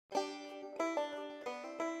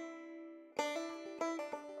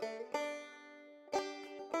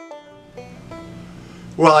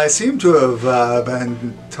Well, I seem to have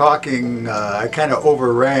been talking, I kind of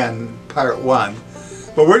overran part one,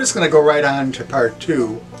 but we're just going to go right on to part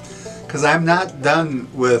two, because I'm not done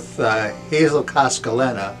with Hazel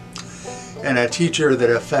Coscolena and a teacher that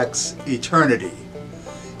affects eternity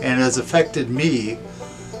and has affected me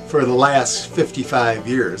for the last 55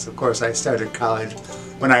 years. Of course, I started college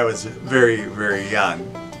when I was very, very young,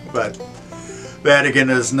 but that again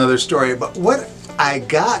is another story. But what I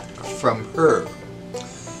got from her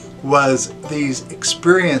was these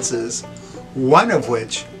experiences, one of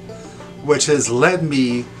which has led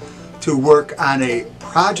me to work on a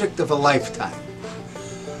project of a lifetime.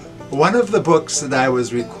 One of the books that I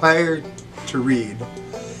was required to read,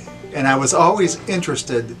 and I was always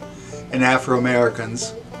interested in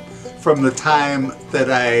Afro-Americans from the time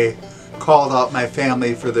that I called out my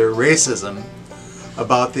family for their racism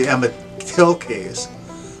about the Emmett Till case,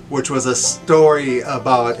 which was a story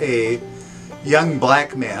about a young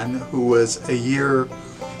black man who was a year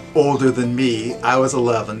older than me. I was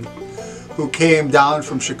 11, who came down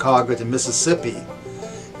from Chicago to Mississippi,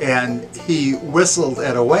 and he whistled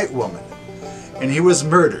at a white woman, and he was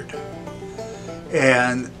murdered.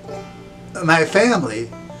 And my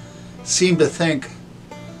family seemed to think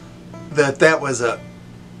that that was an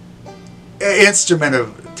instrument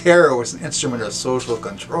of terror, was an instrument of social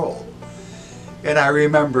control. And I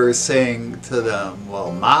remember saying to them,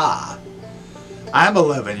 well, Ma, I'm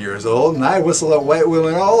 11 years old and I whistle at white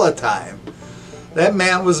women all the time. That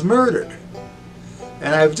man was murdered.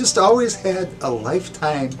 And I've just always had a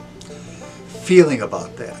lifetime feeling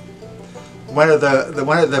about that. One of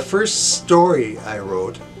the first story I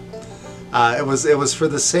wrote, it was for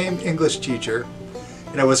the same English teacher,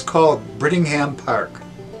 and it was called Brittingham Park.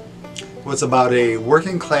 It was about a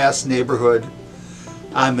working class neighborhood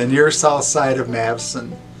on the near south side of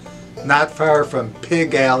Madison, not far from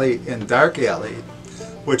Pig Alley and Dark Alley,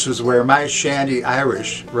 which was where my Shanty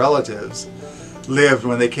Irish relatives lived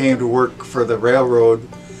when they came to work for the railroad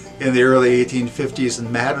in the early 1850s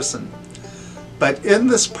in Madison. But in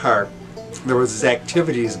this park, there was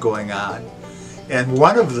activities going on, and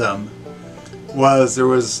one of them was there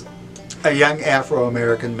was a young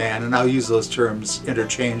Afro-American man, and I'll use those terms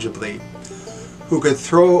interchangeably, who could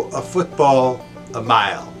throw a football a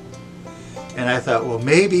mile. And I thought, well,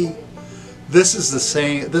 maybe this is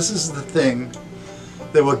the thing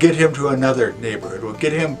that will get him to another neighborhood, will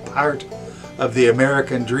get him part of the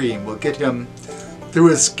American dream, will get him, through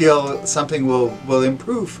his skill, something will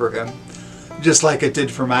improve for him, just like it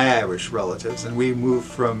did for my Irish relatives. And we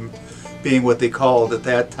moved from being what they called at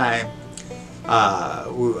that time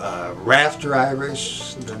Rafter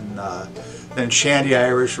Irish, then Shanty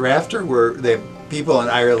Irish. Rafter were the people in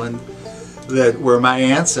Ireland that were my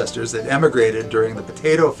ancestors that emigrated during the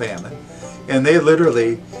potato famine, and they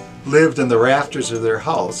literally lived in the rafters of their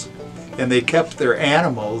house, and they kept their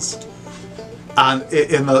animals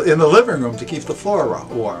in the living room to keep the floor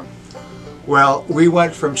warm. Well, we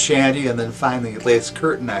went from Shanty and then finally Lace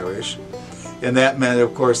Curtain Irish, and that meant,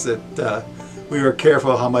 of course, that we were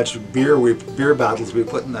careful how much beer bottles we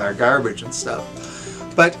put in our garbage and stuff.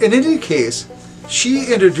 But in any case,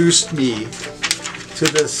 she introduced me to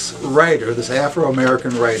this writer, this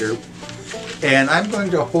Afro-American writer, and I'm going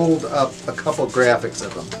to hold up a couple graphics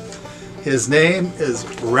of him. His name is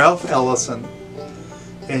Ralph Ellison,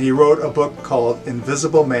 and he wrote a book called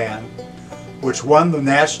Invisible Man, which won the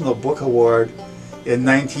National Book Award in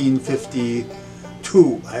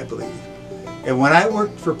 1952, I believe. And when I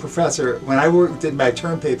worked for did my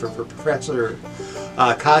term paper for Professor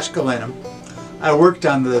Coscolena, I worked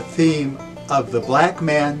on the theme of the black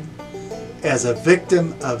man as a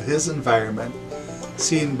victim of his environment,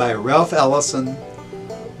 seen by Ralph Ellison,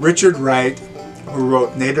 Richard Wright, who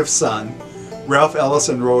wrote Native Son. Ralph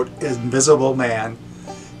Ellison wrote Invisible Man,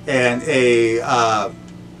 and a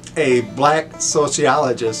black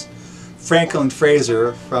sociologist, Franklin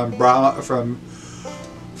Fraser from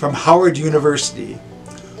Howard University,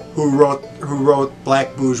 who wrote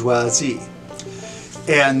Black Bourgeoisie.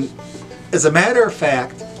 And as a matter of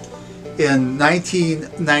fact, in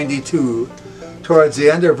 1992, towards the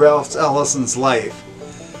end of Ralph Ellison's life,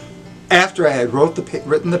 after I had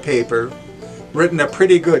written the paper, written a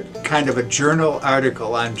pretty good kind of a journal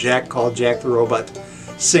article on Jack called Jack the Robot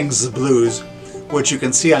Sings the Blues, which you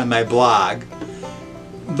can see on my blog,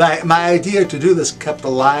 my idea to do this kept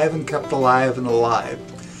alive and kept alive and alive.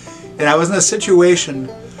 And I was in a situation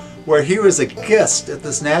where he was a guest at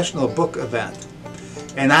this national book event,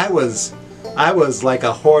 and I was like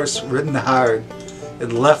a horse ridden hard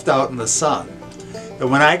and left out in the sun.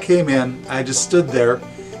 And when I came in, I just stood there,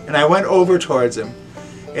 and I went over towards him,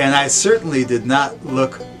 and I certainly did not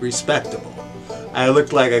look respectable. I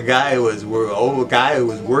looked like a guy who was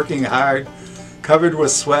working hard, covered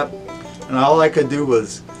with sweat, and all I could do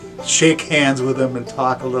was shake hands with him and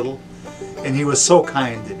talk a little. And he was so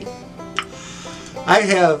kind to me. I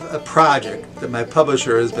have a project that my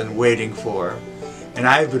publisher has been waiting for, and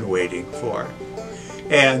I've been waiting for.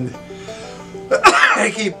 And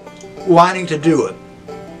I keep wanting to do it.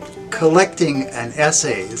 Collecting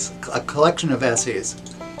a collection of essays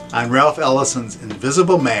on Ralph Ellison's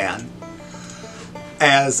Invisible Man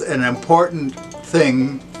as an important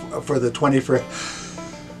thing for the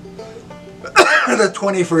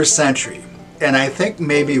 21st century. And I think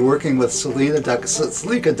maybe working with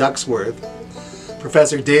Selika Ducksworth,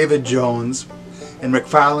 Professor David Jones, and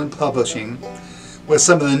McFarland Publishing, with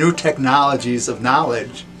some of the new technologies of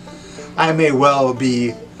knowledge, I may well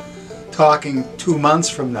be talking 2 months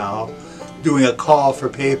from now, doing a call for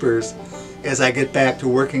papers as I get back to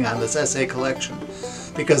working on this essay collection.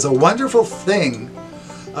 Because a wonderful thing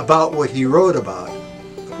about what he wrote about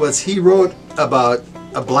was he wrote about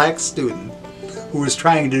a black student who was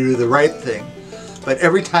trying to do the right thing, but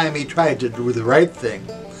every time he tried to do the right thing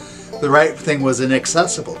was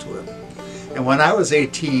inaccessible to him. And when I was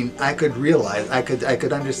 18, I could realize, I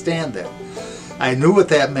could understand that. I knew what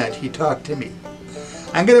that meant. He talked to me.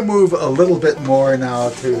 I'm going to move a little bit more now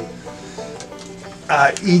to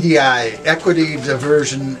EDI, Equity,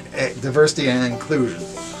 Diversity and Inclusion.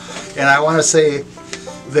 And I want to say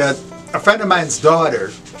that a friend of mine's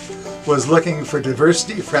daughter was looking for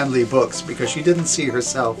diversity-friendly books because she didn't see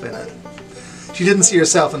herself in it. She didn't see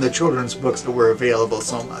herself in the children's books that were available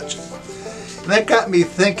so much. And that got me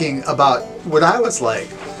thinking about what I was like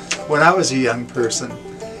when I was a young person.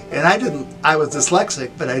 And I was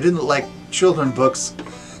dyslexic, but I didn't like children's books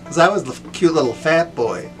because I was the cute little fat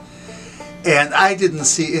boy. And I didn't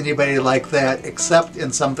see anybody like that except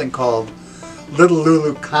in something called Little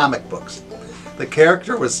Lulu comic books. The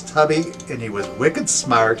character was Tubby, and he was wicked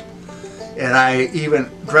smart, and I even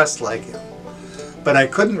dressed like him. But I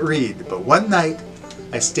couldn't read. But one night,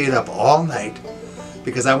 I stayed up all night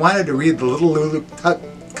because I wanted to read the Little Lulu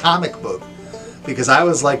comic book because I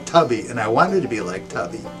was like Tubby, and I wanted to be like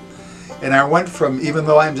Tubby. And I went from, even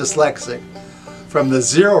though I'm dyslexic, from the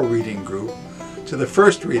 0 reading group to the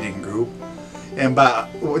 1st reading group, and about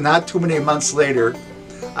not too many months later,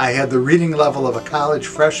 I had the reading level of a college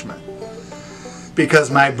freshman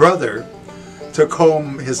because my brother took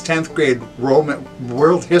home his 10th grade Roman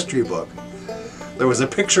world history book. There was a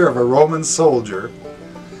picture of a Roman soldier.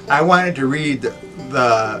 I wanted to read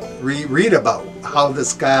about how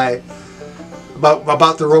this guy,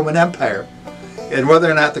 about the Roman Empire, and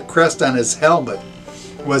whether or not the crest on his helmet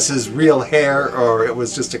was his real hair or it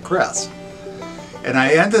was just a crest. And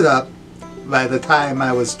I ended up, by the time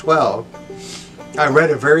I was 12, I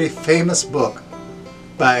read a very famous book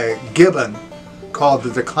by Gibbon called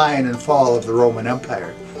The Decline and Fall of the Roman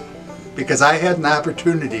Empire. Because I had an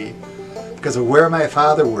opportunity, because of where my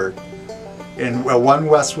father worked, in 1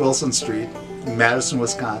 West Wilson Street in Madison,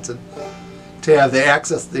 Wisconsin, to have the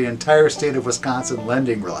access to the entire state of Wisconsin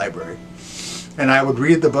lending library. And I would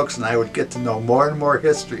read the books and I would get to know more and more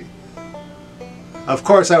history. Of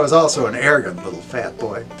course, I was also an arrogant little fat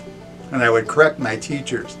boy, and I would correct my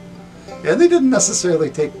teachers. And they didn't necessarily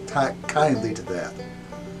take kindly to that.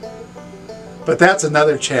 But that's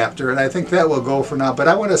another chapter, and I think that will go for now. But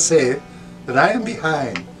I want to say that I am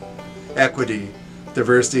behind equity,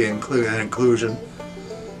 diversity, and inclusion,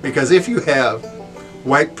 because if you have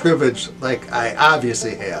white privilege like I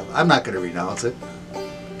obviously have, I'm not going to renounce it.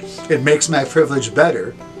 It makes my privilege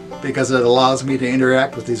better because it allows me to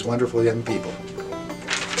interact with these wonderful young people.